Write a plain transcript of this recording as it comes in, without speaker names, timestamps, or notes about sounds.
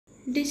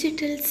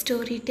Digital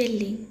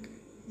Storytelling,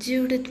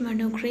 Judith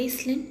Mano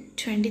Graceland,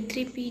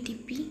 23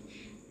 PDP,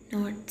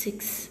 Note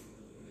 6.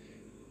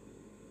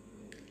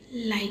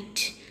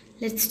 Light.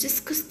 Let's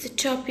discuss the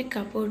topic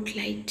about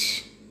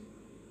light.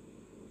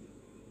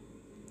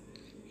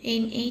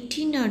 In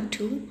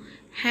 1802,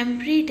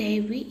 Humphrey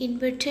Davy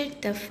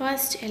invented the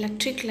first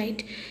electric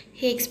light.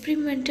 He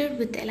experimented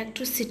with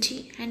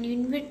electricity and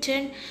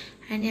invented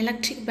an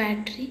electric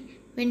battery.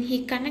 When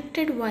he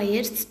connected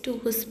wires to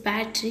his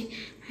battery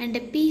and a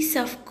piece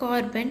of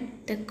carbon,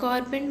 the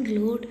carbon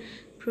glowed,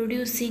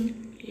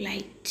 producing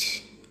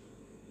light.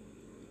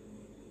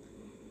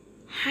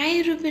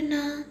 Hi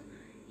Rubina,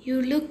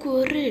 you look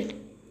worried.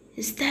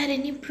 Is there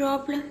any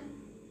problem?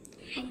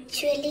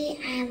 Actually,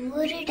 I am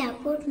worried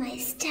about my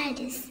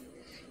studies.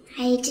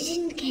 I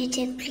didn't get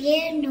a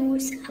clear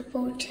notes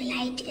about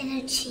light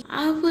energy.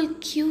 I will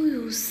give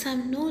you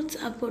some notes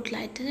about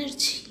light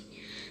energy.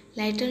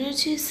 Light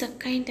energy is a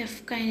kind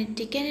of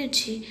kinetic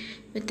energy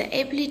with the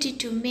ability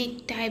to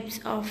make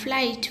types of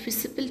light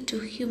visible to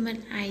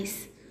human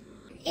eyes.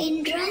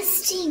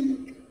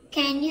 Interesting.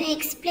 Can you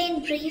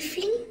explain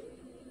briefly?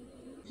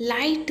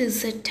 Light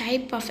is a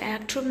type of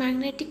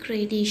electromagnetic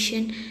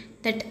radiation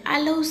that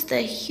allows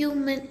the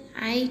human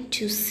eye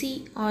to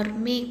see or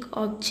make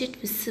objects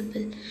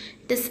visible.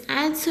 It is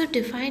also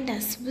defined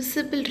as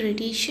visible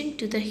radiation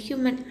to the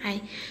human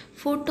eye.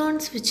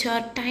 Photons, which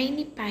are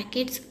tiny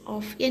packets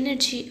of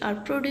energy, are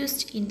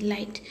produced in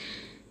light.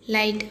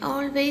 Light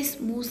always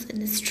moves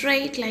in a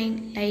straight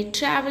line. Light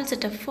travels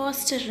at a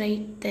faster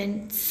rate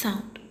than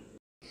sound.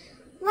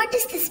 What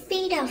is the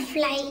speed of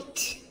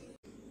light?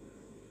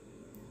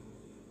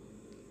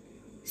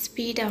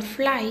 Speed of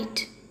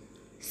light.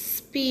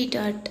 Speed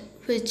at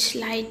which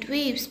light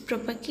waves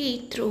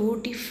propagate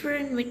through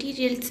different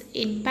materials.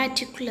 In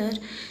particular,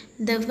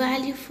 the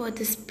value for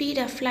the speed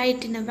of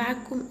light in a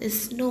vacuum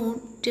is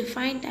known,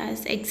 defined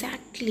as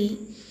exactly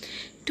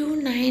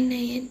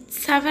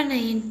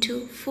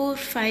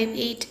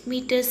 299,792,458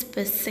 meters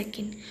per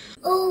second.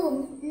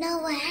 Oh,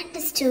 now I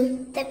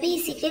understood the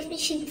basic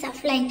definitions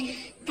of light.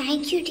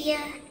 Thank you,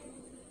 dear.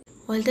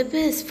 All the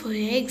best for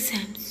your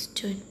exams.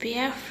 Don't be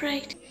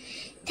afraid.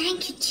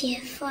 Thank you,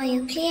 dear, for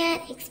your clear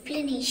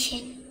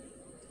explanation.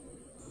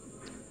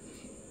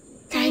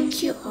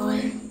 Thank you all.